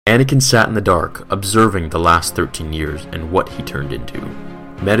Anakin sat in the dark, observing the last 13 years and what he turned into.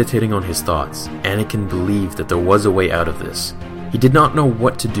 Meditating on his thoughts, Anakin believed that there was a way out of this. He did not know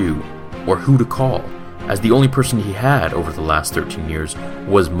what to do, or who to call, as the only person he had over the last 13 years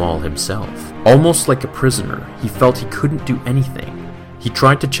was Maul himself. Almost like a prisoner, he felt he couldn't do anything. He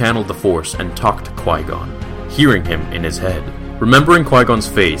tried to channel the Force and talk to Qui-Gon, hearing him in his head, remembering Qui-Gon's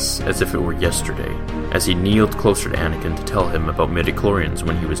face as if it were yesterday, as he kneeled closer to Anakin to tell him about midichlorians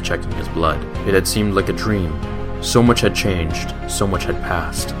when he was checking his blood. It had seemed like a dream. So much had changed, so much had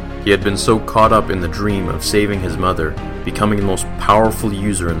passed. He had been so caught up in the dream of saving his mother, becoming the most powerful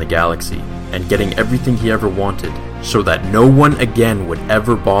user in the galaxy, and getting everything he ever wanted, so that no one again would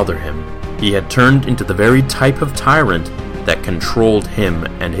ever bother him. He had turned into the very type of tyrant that controlled him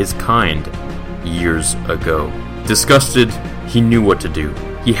and his kind years ago. Disgusted, he knew what to do.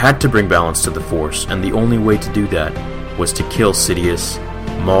 He had to bring balance to the Force, and the only way to do that was to kill Sidious,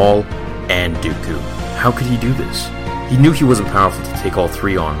 Maul, and Dooku. How could he do this? He knew he wasn't powerful to take all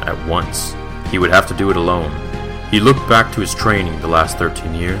three on at once. He would have to do it alone. He looked back to his training the last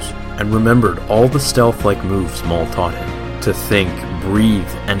 13 years, and remembered all the stealth-like moves Maul taught him, to think, breathe,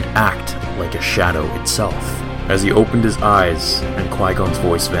 and act like a shadow itself. As he opened his eyes and Qui-Gon's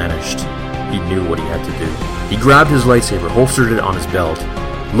voice vanished, he knew what he had to do. He grabbed his lightsaber, holstered it on his belt,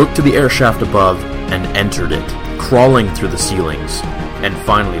 looked to the air shaft above, and entered it, crawling through the ceilings, and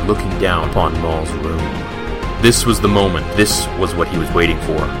finally looking down upon Maul's room. This was the moment. This was what he was waiting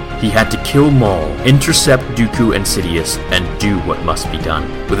for. He had to kill Maul, intercept Dooku and Sidious, and do what must be done.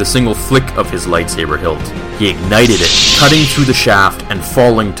 With a single flick of his lightsaber hilt, he ignited it, cutting through the shaft and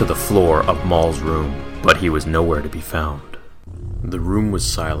falling to the floor of Maul's room. But he was nowhere to be found. The room was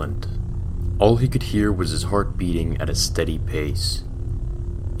silent. All he could hear was his heart beating at a steady pace.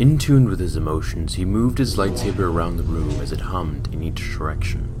 In tune with his emotions, he moved his lightsaber around the room as it hummed in each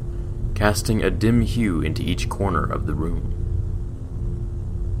direction, casting a dim hue into each corner of the room.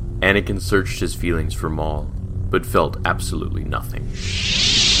 Anakin searched his feelings for Maul, but felt absolutely nothing.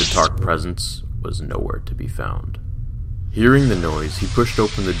 The Tark presence was nowhere to be found. Hearing the noise, he pushed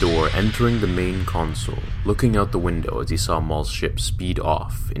open the door, entering the main console, looking out the window as he saw Maul's ship speed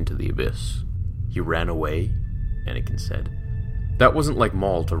off into the abyss. "He ran away?" Anakin said. That wasn't like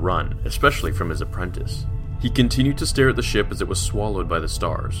Maul to run, especially from his apprentice. He continued to stare at the ship as it was swallowed by the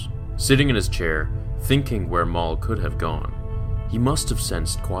stars, sitting in his chair, thinking where Maul could have gone. He must have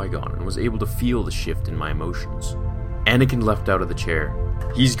sensed Qui-Gon and was able to feel the shift in my emotions. Anakin leapt out of the chair.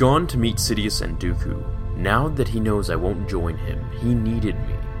 He's gone to meet Sidious and Dooku. Now that he knows I won't join him, he needed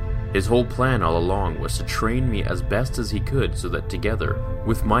me. His whole plan all along was to train me as best as he could so that together,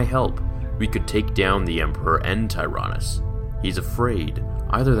 with my help, we could take down the Emperor and Tyrannus. He's afraid,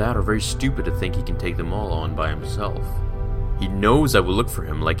 either that or very stupid to think he can take them all on by himself. He knows I will look for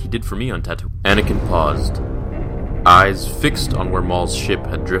him like he did for me on Tatooine. Anakin paused, eyes fixed on where Maul's ship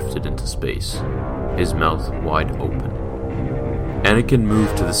had drifted into space, his mouth wide open. Anakin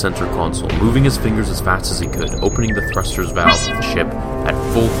moved to the center console, moving his fingers as fast as he could, opening the thrusters valve of the ship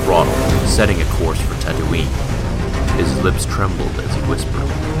at full throttle, setting a course for Tatooine. His lips trembled as he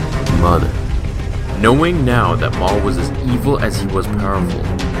whispered, "Mother." Knowing now that Maul was as evil as he was powerful,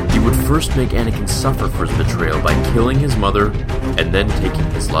 he would first make Anakin suffer for his betrayal by killing his mother and then taking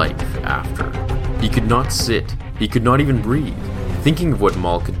his life after. He could not sit, he could not even breathe, thinking of what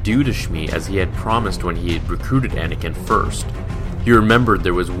Maul could do to Shmi as he had promised when he had recruited Anakin first. He remembered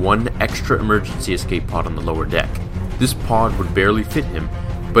there was one extra emergency escape pod on the lower deck. This pod would barely fit him,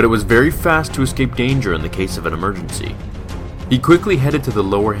 but it was very fast to escape danger in the case of an emergency. He quickly headed to the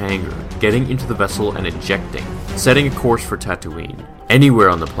lower hangar, getting into the vessel and ejecting, setting a course for Tatooine. Anywhere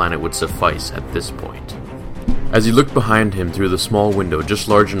on the planet would suffice at this point. As he looked behind him through the small window just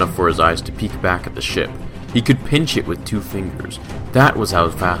large enough for his eyes to peek back at the ship, he could pinch it with 2 fingers. That was how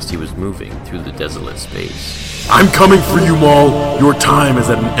fast he was moving through the desolate space. "I'm coming for you, Maul! Your time is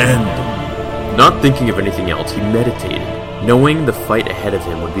at an end!" Not thinking of anything else, he meditated, knowing the fight ahead of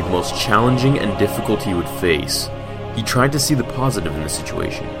him would be the most challenging and difficult he would face. He tried to see the positive in the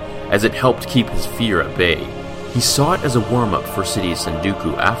situation, as it helped keep his fear at bay. He saw it as a warm-up for Sidious and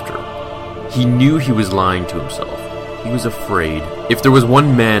Dooku after. He knew he was lying to himself. He was afraid. If there was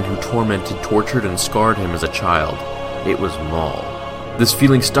one man who tormented, tortured, and scarred him as a child, it was Maul. This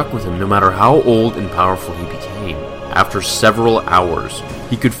feeling stuck with him no matter how old and powerful he became. After several hours,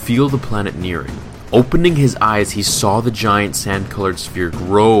 he could feel the planet nearing. Opening his eyes, he saw the giant sand-colored sphere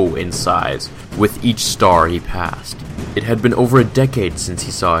grow in size with each star he passed. It had been over a decade since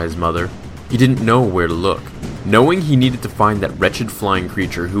he saw his mother. He didn't know where to look. Knowing he needed to find that wretched flying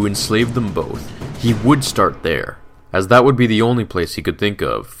creature who enslaved them both, he would start there. as that would be the only place he could think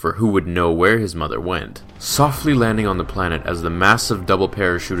of, for who would know where his mother went. Softly landing on the planet as the massive double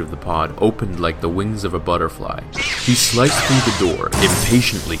parachute of the pod opened like the wings of a butterfly, he sliced through the door,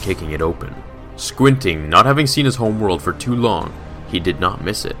 impatiently kicking it open. Squinting, not having seen his homeworld for too long, he did not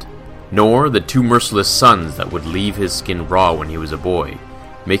miss it, nor the 2 merciless suns that would leave his skin raw when he was a boy,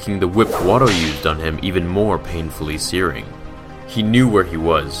 making the whip Watto used on him even more painfully searing. He knew where he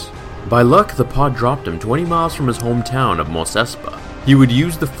was. By luck, the pod dropped him 20 miles from his hometown of Mos Espa. He would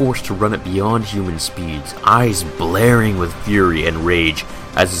use the Force to run it beyond human speeds, eyes blaring with fury and rage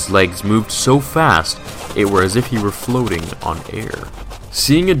as his legs moved so fast it were as if he were floating on air.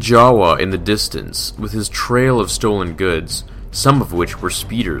 Seeing a Jawa in the distance with his trail of stolen goods, some of which were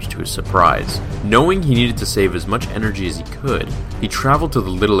speeders to his surprise, knowing he needed to save as much energy as he could, he traveled to the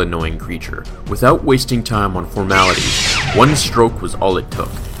little annoying creature. Without wasting time on formalities, one stroke was all it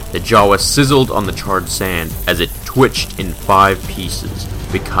took. The Jawa sizzled on the charred sand as it twitched in 5 pieces,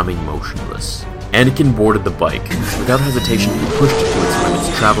 becoming motionless. Anakin boarded the bike. Without hesitation, he pushed it to its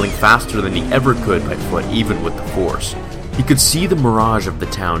limits, traveling faster than he ever could by foot, even with the Force. He could see the mirage of the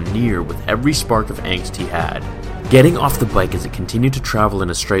town near with every spark of angst he had. Getting off the bike as it continued to travel in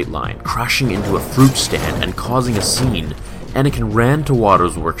a straight line, crashing into a fruit stand and causing a scene, Anakin ran to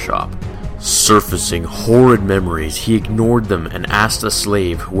Watto's workshop. Surfacing horrid memories, he ignored them and asked a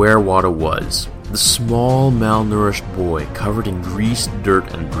slave where Watto was. The small, malnourished boy, covered in grease,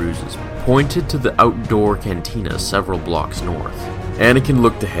 dirt, and bruises, pointed to the outdoor cantina several blocks north. Anakin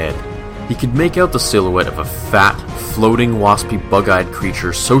looked ahead. He could make out the silhouette of a fat, floating, waspy, bug-eyed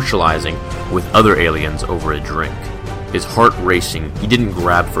creature socializing with other aliens over a drink. His heart racing, he didn't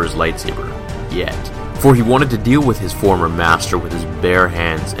grab for his lightsaber yet, for he wanted to deal with his former master with his bare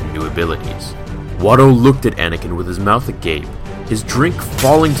hands and new abilities. Watto looked at Anakin with his mouth agape, his drink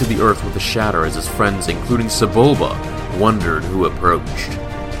falling to the earth with a shatter as his friends, including Sebulba, wondered who approached.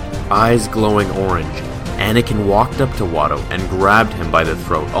 Eyes glowing orange, Anakin walked up to Watto and grabbed him by the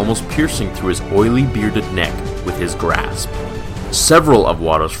throat, almost piercing through his oily, bearded neck with his grasp. Several of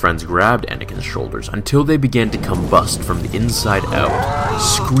Watto's friends grabbed Anakin's shoulders until they began to combust from the inside out,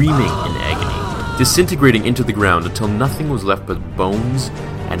 screaming in agony, disintegrating into the ground until nothing was left but bones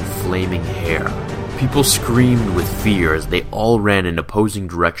and flaming hair. People screamed with fear as they all ran in opposing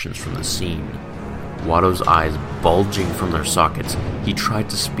directions from the scene. Watto's eyes bulging from their sockets, he tried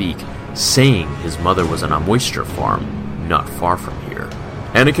to speak, saying his mother was on a moisture farm, not far from here.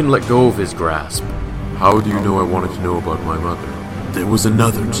 Anakin let go of his grasp. How do you know I wanted to know about my mother? There was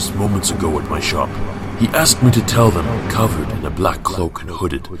another just moments ago at my shop. He asked me to tell them, covered in a black cloak and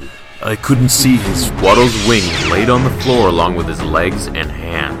hooded. I couldn't see his... Watto's wings laid on the floor along with his legs and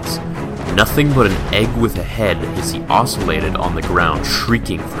hands. Nothing but an egg with a head as he oscillated on the ground,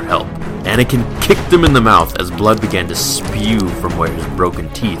 shrieking for help. Anakin kicked him in the mouth as blood began to spew from where his broken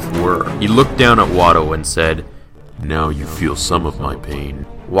teeth were. He looked down at Watto and said, "Now you feel some of my pain."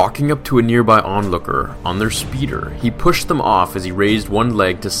 Walking up to a nearby onlooker on their speeder, he pushed them off as he raised one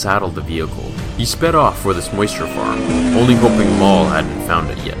leg to saddle the vehicle. He sped off for this moisture farm, only hoping Maul hadn't found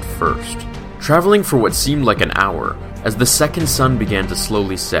it yet first. Traveling for what seemed like an hour, as the second sun began to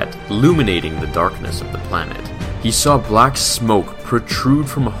slowly set, illuminating the darkness of the planet, he saw black smoke protrude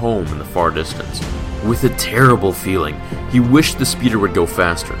from a home in the far distance. With a terrible feeling, he wished the speeder would go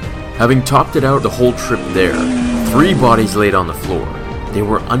faster. Having topped it out the whole trip there, 3 bodies laid on the floor. They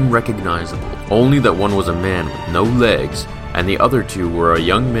were unrecognizable, only that one was a man with no legs, and the other 2 were a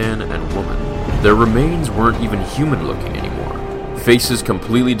young man and woman. Their remains weren't even human-looking anymore. Faces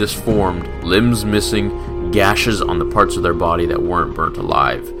completely disformed, limbs missing, gashes on the parts of their body that weren't burnt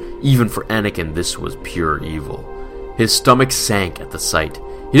alive. Even for Anakin, this was pure evil. His stomach sank at the sight.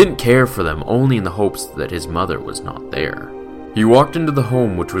 He didn't care for them, only in the hopes that his mother was not there. He walked into the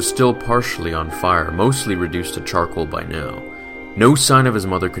home, which was still partially on fire, mostly reduced to charcoal by now. No sign of his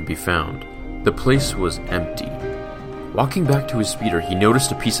mother could be found. The place was empty. Walking back to his speeder, he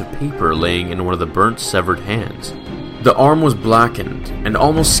noticed a piece of paper laying in one of the burnt, severed hands. The arm was blackened and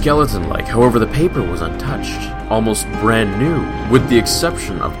almost skeleton-like, however the paper was untouched, almost brand new, with the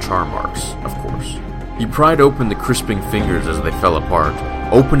exception of char marks, of course. He pried open the crisping fingers as they fell apart.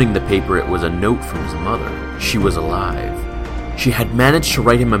 Opening the paper, it was a note from his mother. She was alive. She had managed to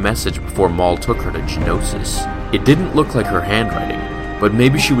write him a message before Maul took her to Geonosis. It didn't look like her handwriting, but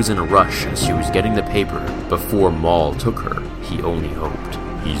maybe she was in a rush as she was getting the paper before Maul took her. He only hoped.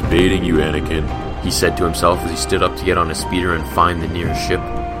 "He's baiting you, Anakin," he said to himself as he stood up to get on his speeder and find the nearest ship.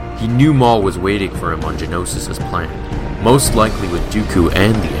 He knew Maul was waiting for him on Geonosis as planned, most likely with Dooku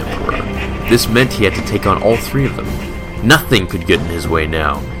and the Emperor. This meant he had to take on all 3 of them. Nothing could get in his way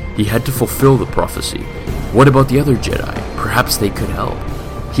now. He had to fulfill the prophecy. What about the other Jedi? Perhaps they could help.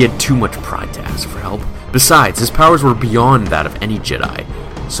 He had too much pride to ask for help. Besides, his powers were beyond that of any Jedi,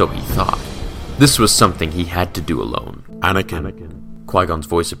 so he thought. This was something he had to do alone. Anakin. Qui-Gon's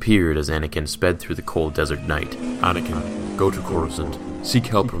voice appeared as Anakin sped through the cold desert night. Anakin, go to Coruscant. Seek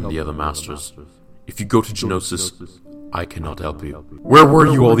help from the other masters. If you go to Geonosis, I cannot help you. Where were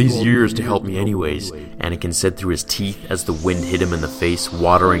you all these years to help me anyways? Anakin said through his teeth as the wind hit him in the face,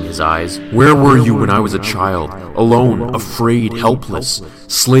 watering his eyes. Where were you when I was a child? Alone, afraid, helpless,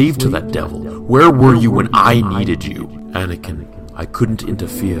 slave to that devil? Where were you when I needed you? Anakin, I couldn't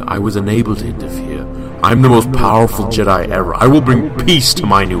interfere. I was unable to interfere. I'm the most powerful Jedi ever. I will bring peace to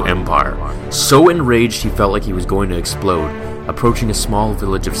my new empire. So enraged he felt like he was going to explode. Approaching a small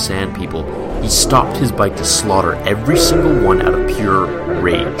village of sand people, he stopped his bike to slaughter every single one out of pure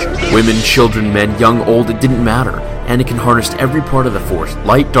rage. Women, children, men, young, old, it didn't matter. Anakin harnessed every part of the Force,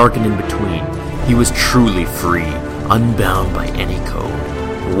 light, dark, and in between. He was truly free, unbound by any code.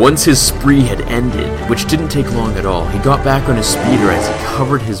 Once his spree had ended, which didn't take long at all, he got back on his speeder as he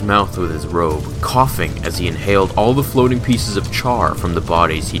covered his mouth with his robe, coughing as he inhaled all the floating pieces of char from the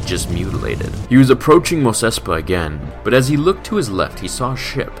bodies he'd just mutilated. He was approaching Mos Espa again, but as he looked to his left, he saw a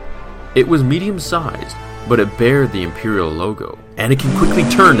ship. It was medium-sized, but it bared the Imperial logo. Anakin quickly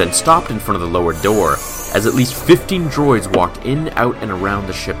turned and stopped in front of the lower door, as at least 15 droids walked in, out, and around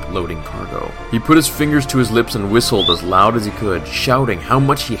the ship loading cargo. He put his fingers to his lips and whistled as loud as he could, shouting how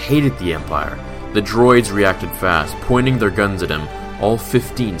much he hated the Empire. The droids reacted fast, pointing their guns at him, all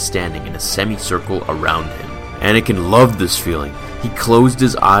 15 standing in a semicircle around him. Anakin loved this feeling. He closed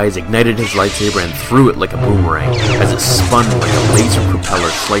his eyes, ignited his lightsaber, and threw it like a boomerang, as it spun like a laser propeller,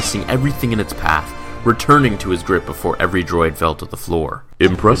 slicing everything in its path, returning to his grip before every droid fell to the floor.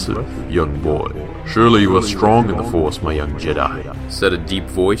 Impressive, young boy. Surely you are strong in the Force, my young Jedi, said a deep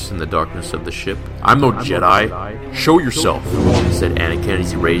voice in the darkness of the ship. I'm no Jedi. Show yourself, said Anakin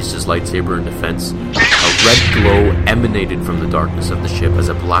as he raised his lightsaber in defense. A red glow emanated from the darkness of the ship as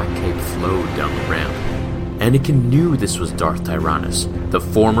a black cape flowed down the ramp. Anakin knew this was Darth Tyrannus, the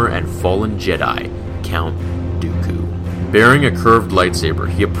former and fallen Jedi, Count Dooku. Bearing a curved lightsaber,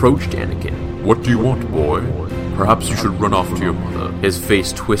 he approached Anakin. What do you want, boy? Perhaps you should run off to your mother. His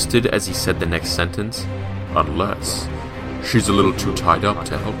face twisted as he said the next sentence. Unless she's a little too tied up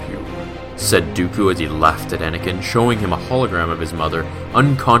to help you, said Dooku as he laughed at Anakin, showing him a hologram of his mother,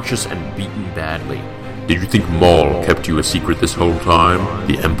 unconscious and beaten badly. Did you think Maul kept you a secret this whole time?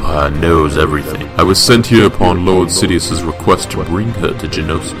 The Empire knows everything. I was sent here upon Lord Sidious's request to bring her to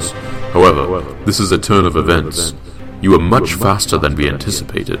Geonosis. However, this is a turn of events. You are much faster than we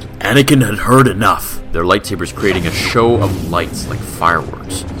anticipated. Anakin had heard enough, their lightsabers creating a show of lights like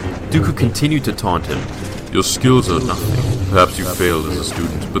fireworks. Dooku continued to taunt him. Your skills are nothing. Perhaps you failed as a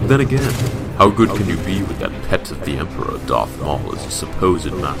student, but then again, how good can you be with that pet of the Emperor, Darth Maul, as a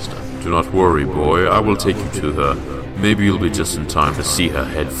supposed master? Do not worry, boy, I will take you to her. Maybe you'll be just in time to see her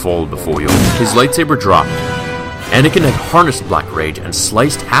head fall before your... His lightsaber dropped. Anakin had harnessed Black Rage and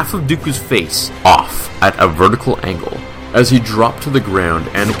sliced half of Dooku's face off at a vertical angle. As he dropped to the ground,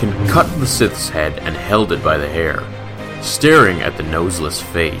 Anakin cut the Sith's head and held it by the hair, staring at the noseless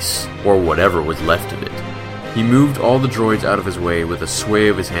face, or whatever was left of it. He moved all the droids out of his way with a sway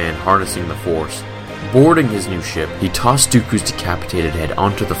of his hand harnessing the Force. Boarding his new ship, he tossed Dooku's decapitated head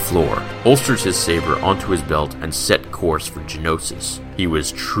onto the floor, holstered his saber onto his belt, and set course for Geonosis. He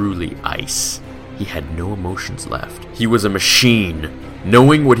was truly ice. He had no emotions left. He was a machine.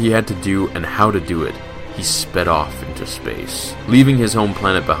 Knowing what he had to do and how to do it, he sped off into space, leaving his home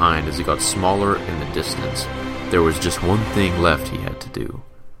planet behind as he got smaller in the distance. There was just one thing left he had to do.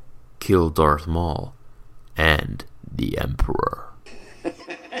 Kill Darth Maul and the Emperor.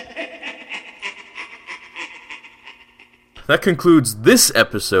 That concludes this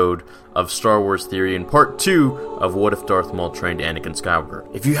episode of Star Wars Theory and part 2 of What If Darth Maul Trained Anakin Skywalker.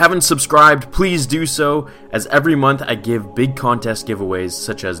 If you haven't subscribed, please do so, as every month I give big contest giveaways,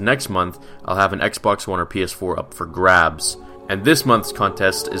 such as next month I'll have an Xbox One or PS4 up for grabs, and this month's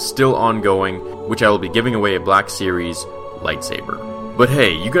contest is still ongoing, which I will be giving away a Black Series lightsaber. But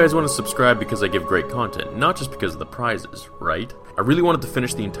hey, you guys want to subscribe because I give great content, not just because of the prizes, right? I really wanted to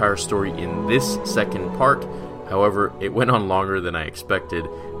finish the entire story in this second part. However, it went on longer than I expected,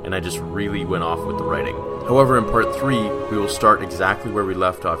 and I just really went off with the writing. However, in part 3, we will start exactly where we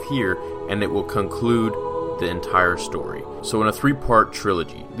left off here, and it will conclude the entire story. So in a 3-part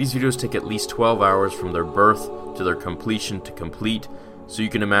trilogy, these videos take at least 12 hours from their birth to their completion to complete, so you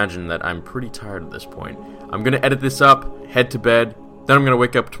can imagine that I'm pretty tired at this point. I'm going to edit this up, head to bed, Then I'm going to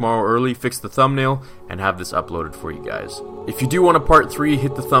wake up tomorrow early, fix the thumbnail, and have this uploaded for you guys. If you do want a part 3,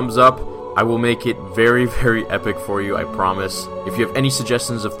 hit the thumbs up. I will make it very, very epic for you, I promise. If you have any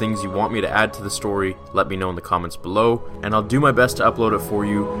suggestions of things you want me to add to the story, let me know in the comments below, and I'll do my best to upload it for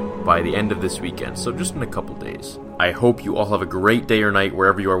you by the end of this weekend, so just in a couple days. I hope you all have a great day or night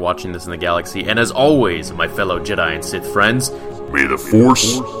wherever you are watching this in the galaxy, and as always, my fellow Jedi and Sith friends, may the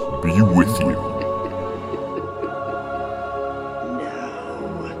Force be with you.